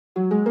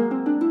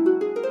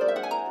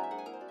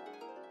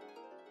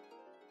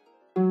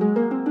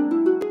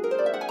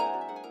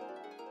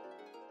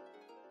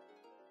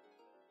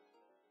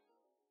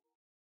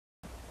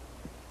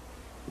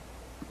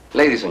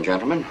Ladies and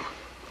gentlemen,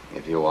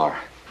 if you are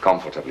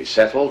comfortably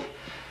settled,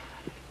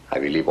 I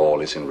believe all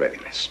is in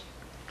readiness.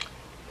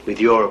 With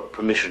your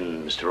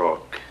permission, Mr.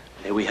 Rourke,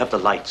 may we have the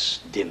lights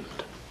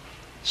dimmed?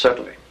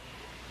 Certainly.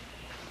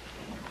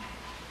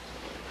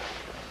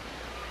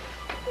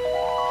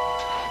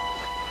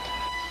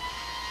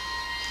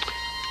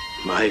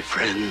 My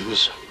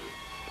friends,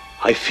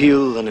 I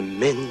feel an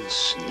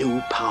immense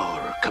new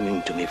power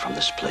coming to me from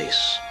this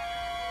place,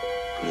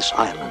 from this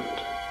island,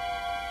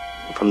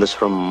 and from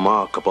this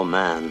remarkable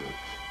man,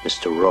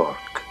 Mr.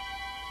 Rourke.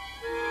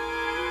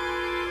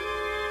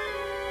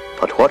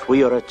 But what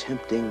we are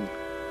attempting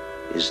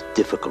is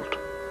difficult.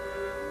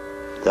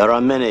 There are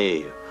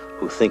many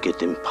who think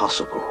it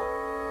impossible.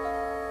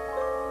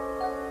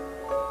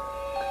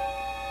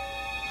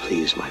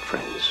 Please, my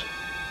friends,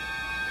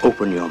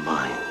 open your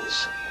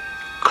minds,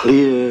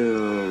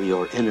 clear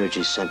your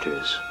energy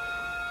centers,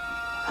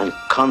 and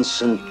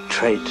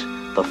concentrate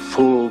the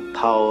full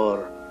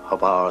power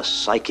of our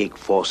psychic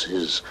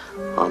forces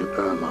on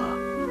Irma,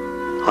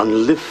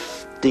 on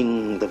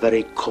lifting the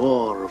very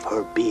core of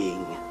her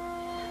being,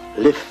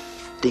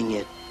 lifting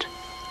it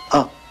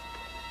up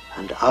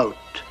and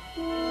out.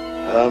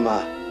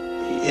 Irma,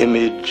 the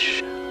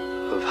image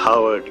of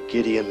Howard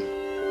Gideon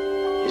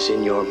is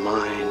in your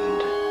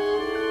mind.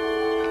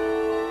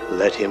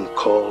 Let him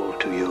call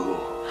to you.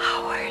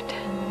 Howard.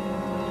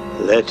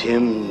 Let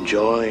him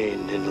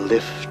join in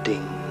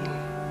lifting.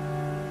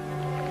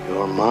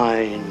 Your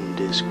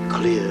mind is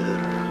clear.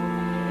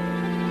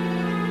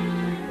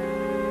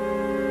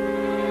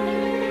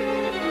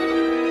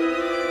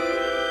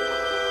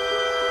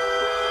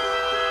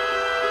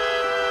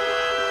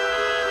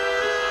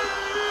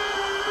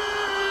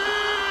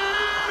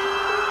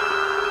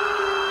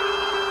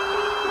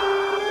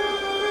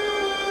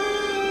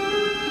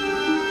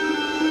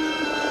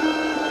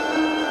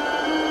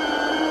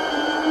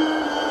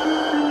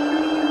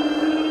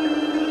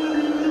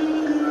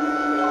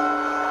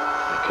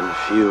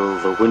 Feel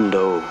the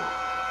window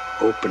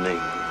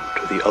opening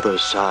to the other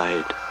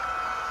side.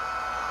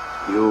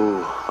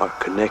 You are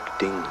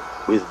connecting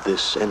with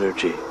this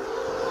energy.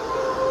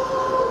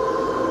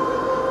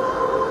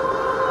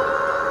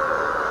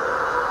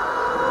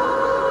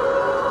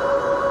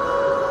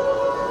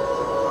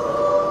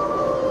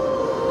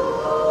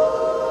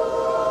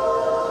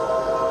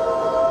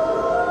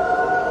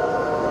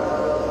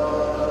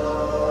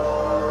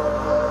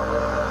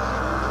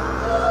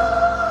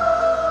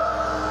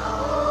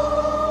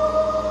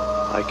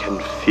 I can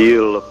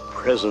feel a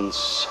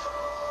presence.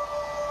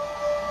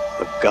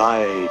 A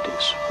guide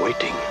is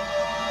waiting.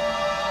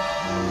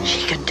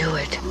 She can do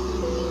it.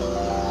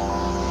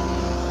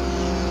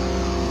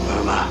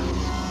 Irma,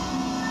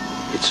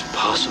 it's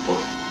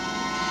possible.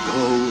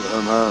 Go,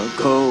 Irma,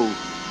 go.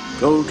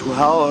 Go to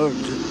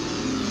Howard.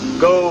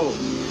 Go.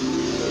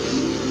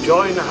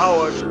 Join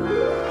Howard.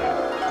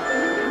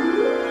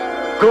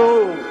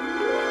 Go.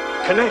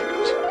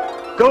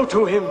 Connect. Go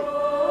to him.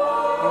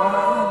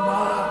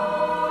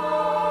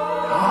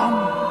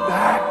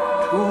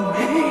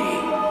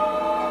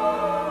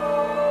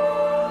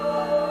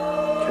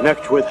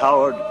 Connect with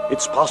Howard.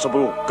 It's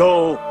possible.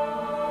 Go.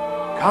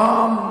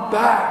 Come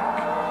back.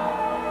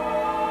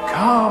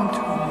 Come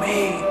to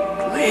me,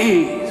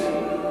 please.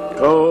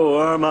 Go,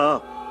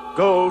 Irma.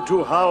 Go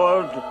to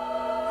Howard.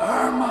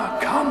 Irma,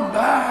 come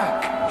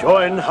back.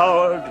 Join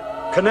Howard.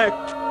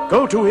 Connect.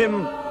 Go to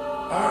him.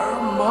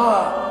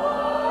 Irma,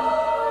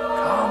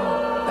 come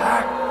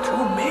back to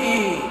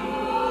me.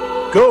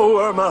 Go,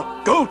 Irma.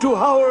 Go to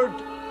Howard.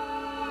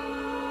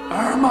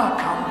 Irma,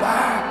 come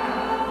back.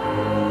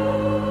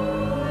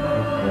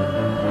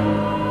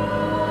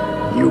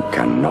 You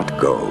cannot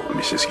go,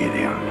 Mrs.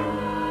 Gideon.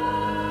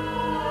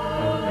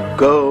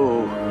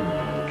 Go.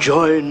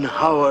 Join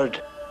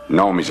Howard.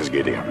 No, Mrs.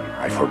 Gideon.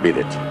 I forbid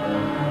it.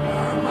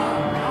 Irma,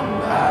 come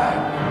back.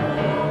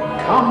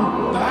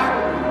 Come back.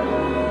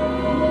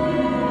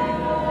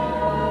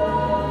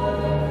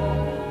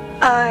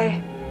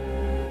 I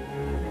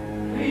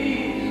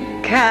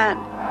can't.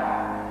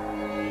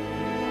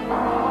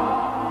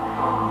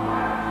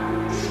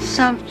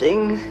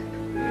 Something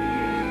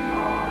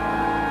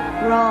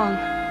wrong.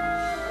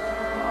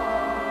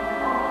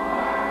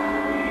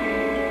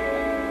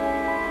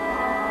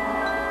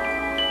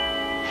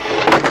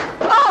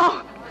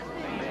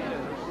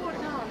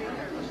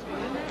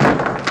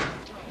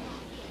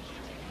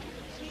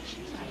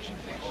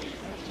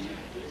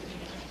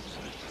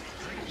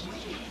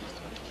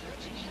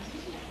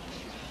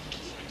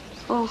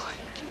 Oh,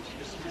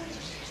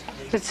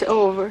 it's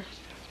over.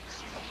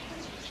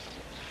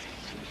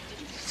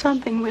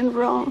 Something went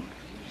wrong.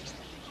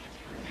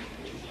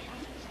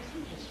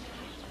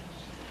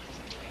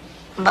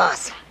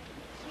 Boss,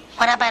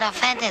 what about a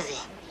fantasy?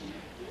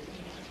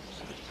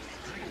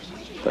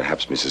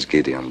 Perhaps Mrs.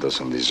 Gideon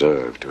doesn't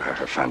deserve to have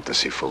her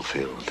fantasy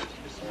fulfilled.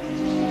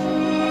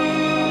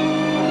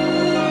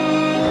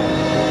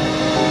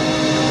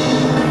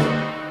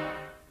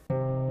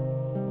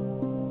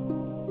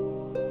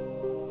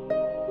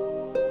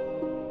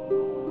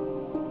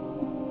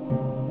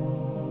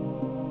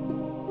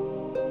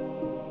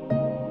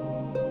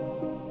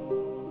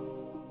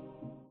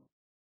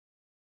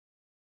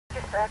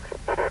 Rex.